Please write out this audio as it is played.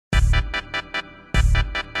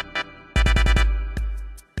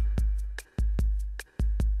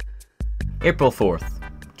April 4th,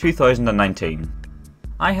 2019.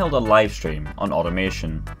 I held a live stream on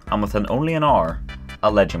automation, and within only an hour, a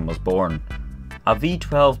legend was born. A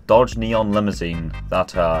V12 Dodge Neon limousine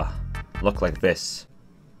that, looked like this.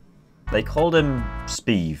 They called him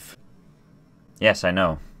SBEVE. Yes, I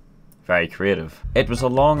know. Very creative. It was a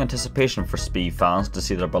long anticipation for SBEVE fans to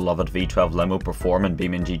see their beloved V12 limo perform in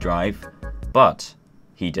BeamNG.drive, but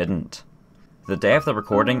he didn't. The day of the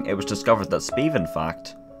recording, it was discovered that SBEVE, in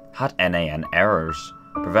fact, had NAN errors,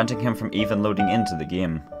 preventing him from even loading into the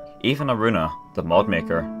game. Even Aruna, the mod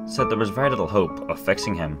maker, said there was very little hope of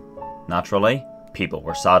fixing him. Naturally, people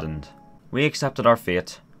were saddened. We accepted our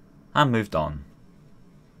fate and moved on.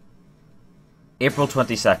 April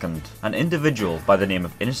 22nd, an individual by the name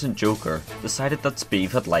of Innocent Joker decided that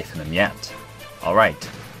SBEVE had life in him yet. Alright,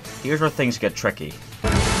 here's where things get tricky.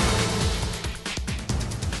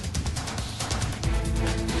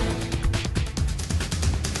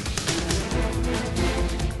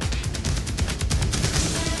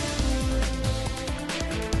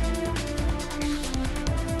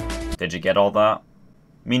 Did you get all that?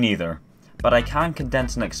 Me neither, but I can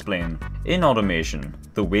condense and explain. In automation,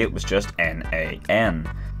 the weight was just NAN.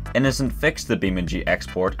 Innocent fixed the BeamNG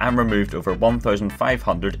export and removed over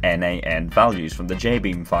 1,500 NAN values from the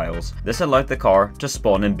JBeam files. This allowed the car to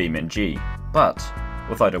spawn in BeamNG, but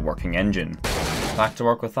without a working engine. Back to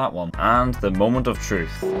work with that one. And the moment of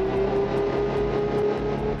truth.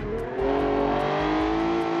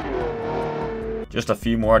 Just a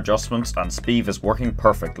few more adjustments and SBEVE is working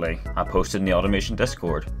perfectly. I posted in the automation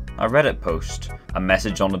Discord a Reddit post, a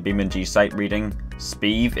message on the BeamNG site reading,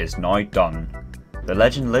 SBEVE is now done. The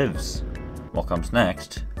legend lives. What comes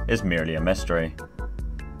next is merely a mystery.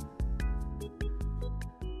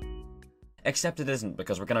 Except it isn't,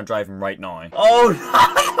 because we're gonna drive him right now. Oh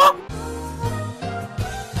no!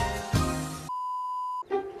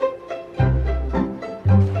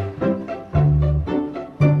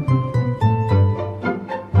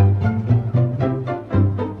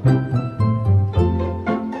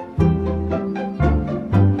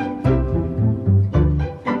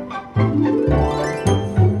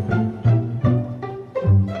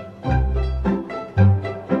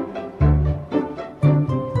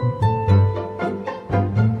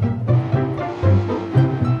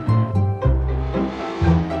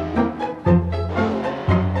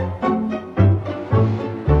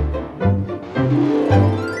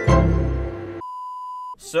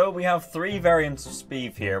 So we have three variants of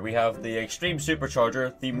SBEVE here. We have the Extreme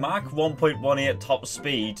Supercharger, the Mach 1.18 top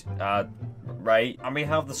speed, right? And we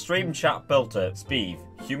have the Stream Chat built it. SBEVE,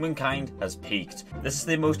 humankind has peaked. This is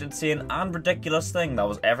the most insane and ridiculous thing that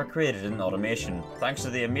was ever created in automation. Thanks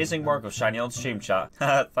to the amazing work of Shinyodd's Stream Chat,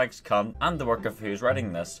 thanks cunt, and the work of who's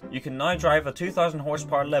writing this. You can now drive a 2,000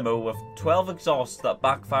 horsepower limo with 12 exhausts that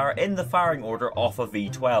backfire in the firing order off a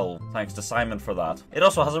V12. Thanks to Simon for that. It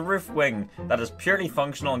also has a roof wing that is purely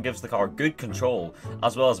functional and gives the car good control,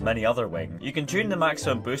 as well as many other wings. You can tune the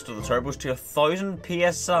maximum boost of the turbos to 1000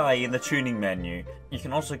 PSI in the tuning menu. You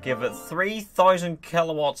can also give it 3000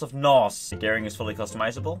 kilowatts of NOS. The gearing is fully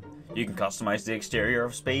customizable. You can customize the exterior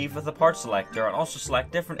of SBEVE with the part selector and also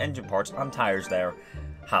select different engine parts and tires there.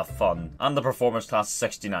 Have fun. And the performance class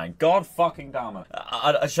 69. God fucking damn it.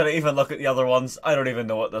 I should even look at the other ones. I don't even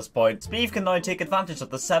know at this point. SBEVE can now take advantage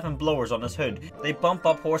of the 7 blowers on his hood. They bump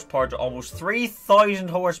up horsepower to almost 3000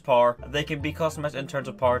 horsepower. They can be customized in terms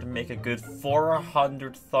of power to make a good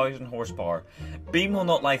 400,000 horsepower. Beam will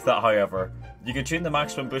not like that, however. You can tune the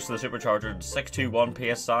maximum boost of the supercharger to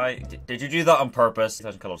 621 PSI. Did you do that on purpose?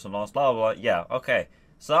 1000 kilowatts of loss, blah blah blah. Yeah, okay.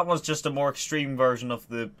 So that was just a more extreme version of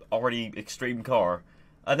the already extreme car.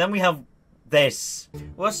 And then we have this.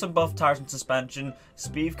 With some buff tires and suspension,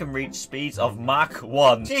 SBEVE can reach speeds of Mach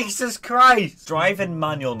 1. Jesus Christ! Drive in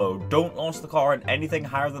manual mode. Don't launch the car in anything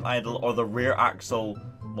higher than idle or the rear axle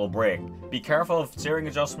will break. Be careful of steering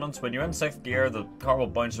adjustments. When you're in 6th gear, the car will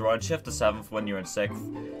bounce around. Shift to 7th when you're in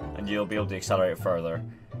 6th, and you'll be able to accelerate further.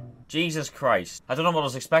 Jesus Christ. I don't know what I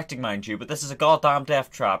was expecting, mind you, but this is a goddamn death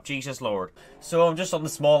trap. Jesus Lord. So I'm just on the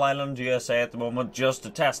small island, USA at the moment, just to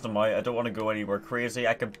test them out. I don't want to go anywhere crazy.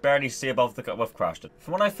 I can barely see above the... We've crashed it.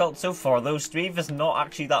 From what I felt so far, though, SBEVE is not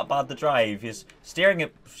actually that bad to drive. He's steering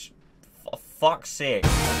it... For fuck's sake.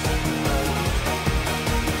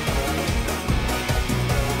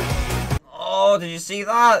 Oh, did you see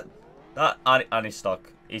that? And he's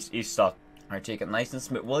stuck. He's stuck. Alright, take it nice and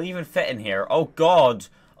smooth. Will he even fit in here? Oh, God.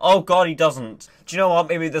 Oh god, he doesn't. Do you know what?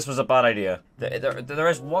 Maybe this was a bad idea. There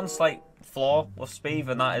is one slight flaw with SBEVE,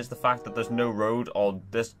 and that is the fact that there's no road on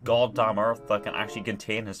this goddamn earth that can actually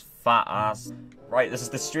contain his fat ass. Right, this is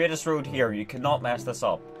the straightest road here. You cannot mess this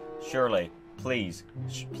up. Surely. Please.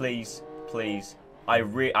 Please. please. I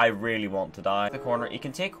really want to die. The corner. You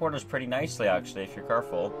can take corners pretty nicely, actually, if you're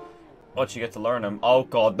careful. Once you get to learn them. Oh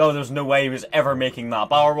god, no, there's no way he was ever making that.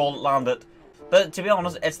 Power roll, land it. But to be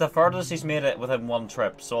honest, it's the furthest he's made it within one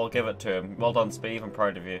trip, so I'll give it to him. Well done, SBEVE, I'm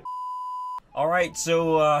proud of you. Alright,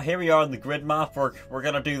 so here we are on the grid map. We're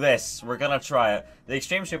gonna do this. We're gonna try it. The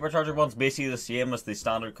Extreme Supercharger one's basically the same as the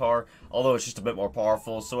standard car, although it's just a bit more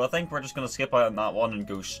powerful, so I think we're just gonna skip out on that one and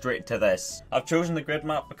go straight to this. I've chosen the grid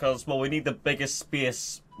map because, well, we need the biggest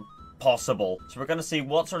space possible. So we're gonna see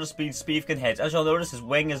what sort of speed SBEVE can hit. As you'll notice, his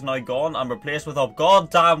wing is now gone and replaced with a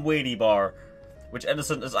goddamn wheelie bar, which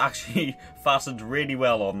Innocent is actually fastened really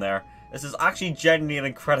well on there. This is actually genuinely an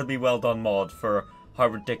incredibly well done mod for how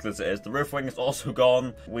ridiculous it is. The roof wing is also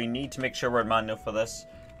gone. We need to make sure we're in manual for this,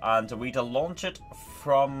 and we need to launch it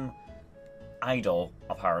from idle,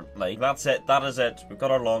 apparently. That's it. That is it. We've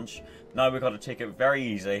got our launch. Now we've got to take it very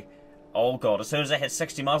easy. Oh god, as soon as I hit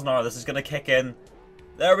 60 miles an hour, this is going to kick in.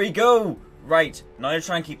 There we go! Right, now to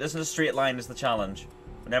try and keep this in a straight line is the challenge.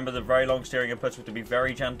 Remember, the very long steering inputs have to be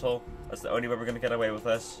very gentle. That's the only way we're going to get away with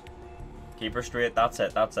this. Keep her straight. That's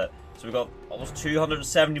it. That's it. So we've got almost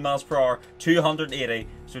 270 miles per hour, 280.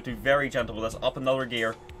 So we have to be very gentle with this. Up another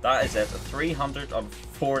gear. That is it.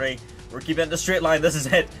 340. We're keeping it in a straight line. This is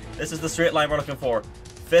it. This is the straight line we're looking for.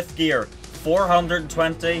 Fifth gear.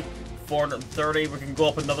 420. 430. We can go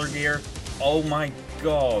up another gear. Oh my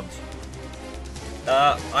god.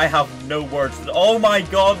 I have no words. Oh my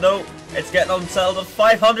god, no. It's getting unsettled at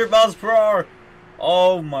 500 miles per hour.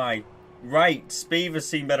 Oh my. Right. SBEVE has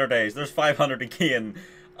seen better days. There's 500 again.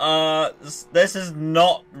 This is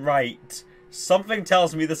not right. Something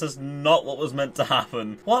tells me this is not what was meant to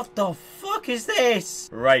happen. What the fuck is this?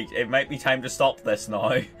 Right, it might be time to stop this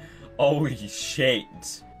now. Holy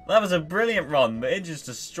shit. That was a brilliant run. The engine's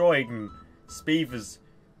destroyed and SBEVE has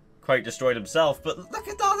quite destroyed himself. But look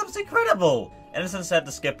at that, that was incredible. Innocent said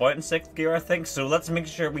to skip out in 6th gear, I think, so let's make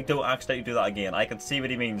sure we don't accidentally do that again. I can see what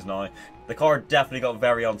he means now. The car definitely got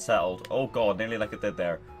very unsettled. Oh god, nearly like it did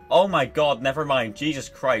there. Oh my god, never mind. Jesus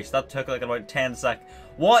Christ, that took like about 10 seconds.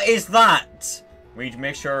 What is that? We need to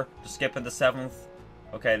make sure to skip into 7th.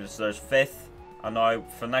 Okay, there's 5th. And now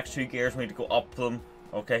for the next 2 gears, we need to go up them.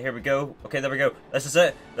 Okay, here we go. Okay, there we go. This is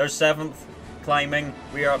it. There's 7th. Climbing.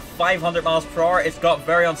 We are at 500 miles per hour. It's got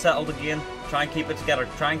very unsettled again. Try and keep it together.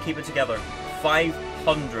 Try and keep it together.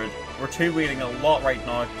 500. We're two-wheeling a lot right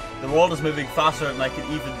now. The world is moving faster than I can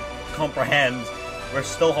even comprehend. We're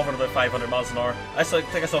still hovering about 500 miles an hour. I think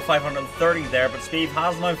I saw 530 there, but SBEVE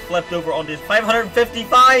has now flipped over onto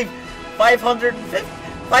 555!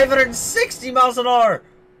 560 miles an hour!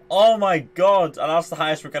 Oh my god, and that's the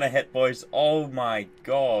highest we're gonna hit, boys. Oh my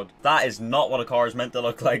god. That is not what a car is meant to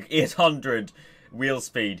look like. 800 wheel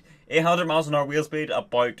speed. 800 miles an hour wheel speed,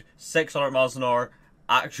 about 600 miles an hour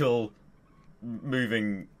actual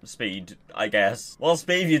moving speed, I guess. Well,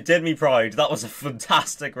 SBEVE, you did me proud. That was a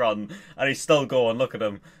fantastic run. And he's still going. Look at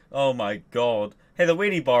him. Oh my god. Hey, the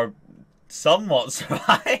wheelie bar somewhat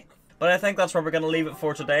survived. But I think that's where we're going to leave it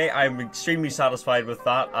for today. I'm extremely satisfied with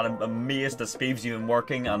that, and I'm amazed that SBEVE's even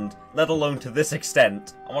working, and let alone to this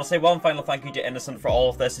extent. I want to say one final thank you to Innocent for all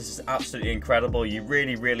of this. This is absolutely incredible. You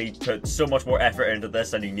really put so much more effort into this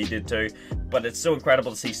than you needed to, but it's so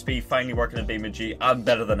incredible to see SBEVE finally working in BeamNG, and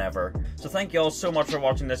better than ever. So thank you all so much for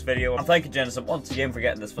watching this video, and thank you, Innocent, once again for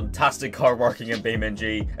getting this fantastic car working in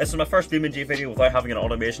BeamNG. This is my first BeamNG video without having an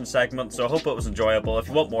automation segment, so I hope it was enjoyable. If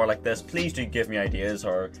you want more like this, please do give me ideas,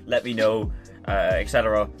 or let me know,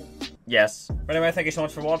 etc. Yes. But anyway, thank you so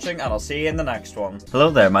much for watching, and I'll see you in the next one. Hello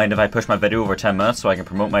there, mind if I push my video over 10 minutes so I can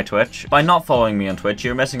promote my Twitch? By not following me on Twitch,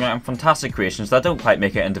 you're missing out on fantastic creations that don't quite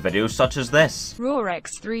make it into videos such as this.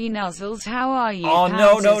 RawX3 Nuzzles, how are you? Oh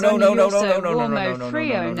no. You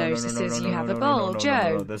have a bulge,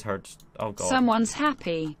 Joe. This hurts. Oh god. Someone's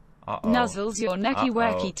happy. Nuzzles, your necky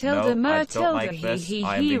wacky tilde mer tilde he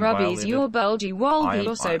rubbies your bulgy wolby,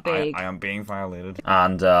 you're so big. I am being violated.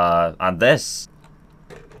 And this.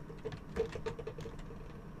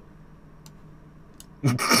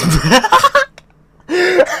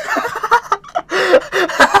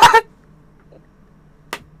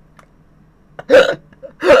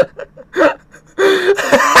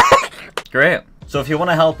 Great. So if you want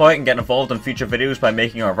to help out and get involved in future videos by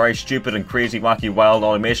making our very stupid and crazy wacky wild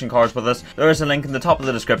automation cars with us, there is a link in the top of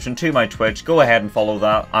the description to my Twitch. Go ahead and follow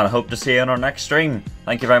that, and I hope to see you in our next stream.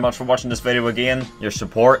 Thank you very much for watching this video again. Your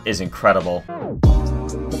support is incredible.